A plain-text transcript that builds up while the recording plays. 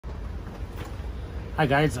Hi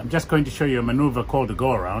guys, I'm just going to show you a maneuver called a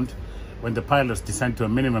go around when the pilots descend to a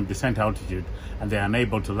minimum descent altitude and they're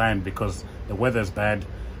unable to land because the weather's bad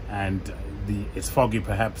and it's foggy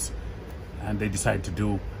perhaps, and they decide to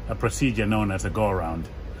do a procedure known as a go around.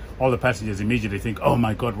 All the passengers immediately think, oh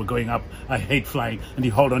my god, we're going up, I hate flying, and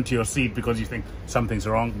you hold onto your seat because you think something's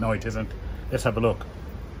wrong. No, it isn't. Let's have a look.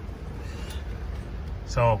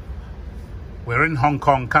 So we're in Hong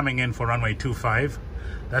Kong coming in for runway 25.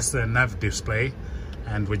 That's the nav display,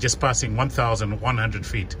 and we're just passing 1,100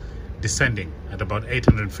 feet, descending at about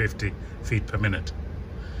 850 feet per minute.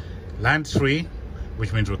 Land 3,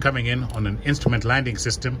 which means we're coming in on an instrument landing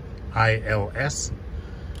system, ILS,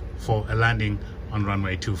 for a landing on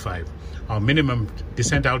runway 25. Our minimum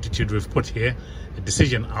descent altitude we've put here, the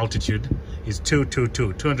decision altitude, is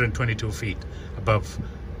 222 feet above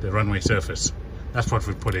the runway surface. That's what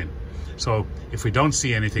we've put in. So if we don't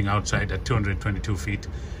see anything outside at 222 feet,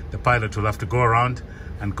 the pilot will have to go around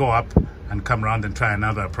and go up and come around and try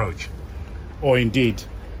another approach. Or indeed,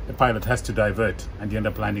 the pilot has to divert and you end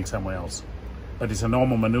up landing somewhere else. But it's a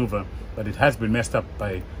normal maneuver, but it has been messed up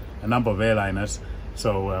by a number of airliners.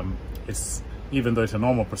 So even though it's a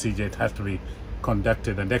normal procedure, it has to be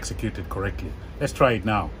conducted and executed correctly. Let's try it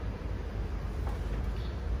now.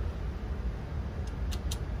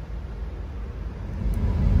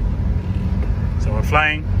 So we're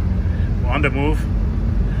flying, we're on the move.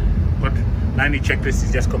 But landing checklist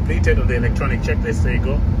is just completed, or the electronic checklist, there you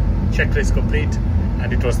go. Checklist complete,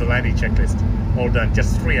 and it was the landing checklist. All done,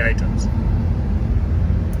 just 3 items.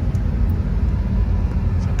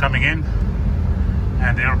 So coming in,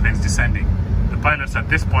 and the airplane's descending. The pilots at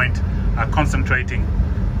this point are concentrating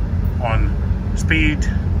on speed.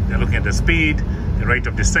 They're looking at the speed, the rate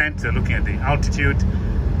of descent, they're looking at the altitude,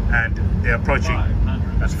 and they're approaching,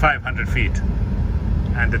 that's 500 feet.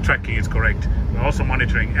 And the tracking is correct. We're also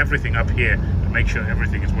monitoring everything up here to make sure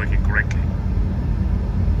everything is working correctly.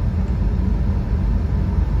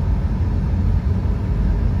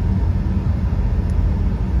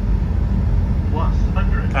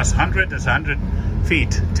 Plus 100, that's 100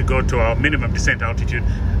 feet to go to our minimum descent altitude.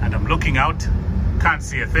 And I'm looking out, can't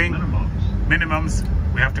see a thing. Minimums,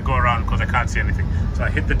 we have to go around because I can't see anything. So I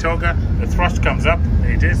hit the toga, the thrust comes up,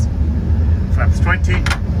 there it is, flaps 20.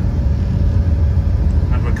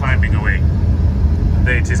 And we're climbing away. And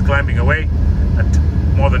there it is, climbing away at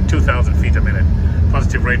more than 2,000 feet a minute.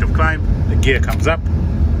 Positive rate of climb, the gear comes up.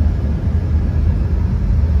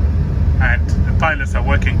 And the pilots are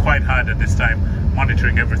working quite hard at this time,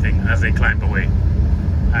 monitoring everything as they climb away.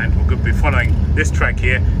 And we're going to be following this track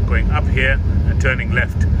here, going up here and turning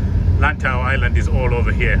left. Lantau Island is all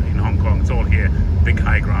over here in Hong Kong, it's all here, big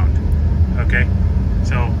high ground. Okay,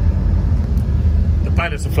 so the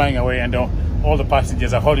pilots are flying away and all the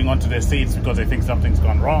passengers are holding onto their seats because they think something's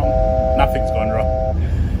gone wrong. Nothing's gone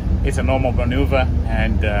wrong. It's a normal maneuver,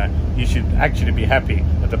 and you should actually be happy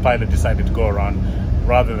that the pilot decided to go around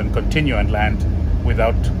rather than continue and land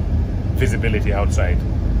without visibility outside.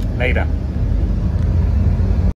 Later.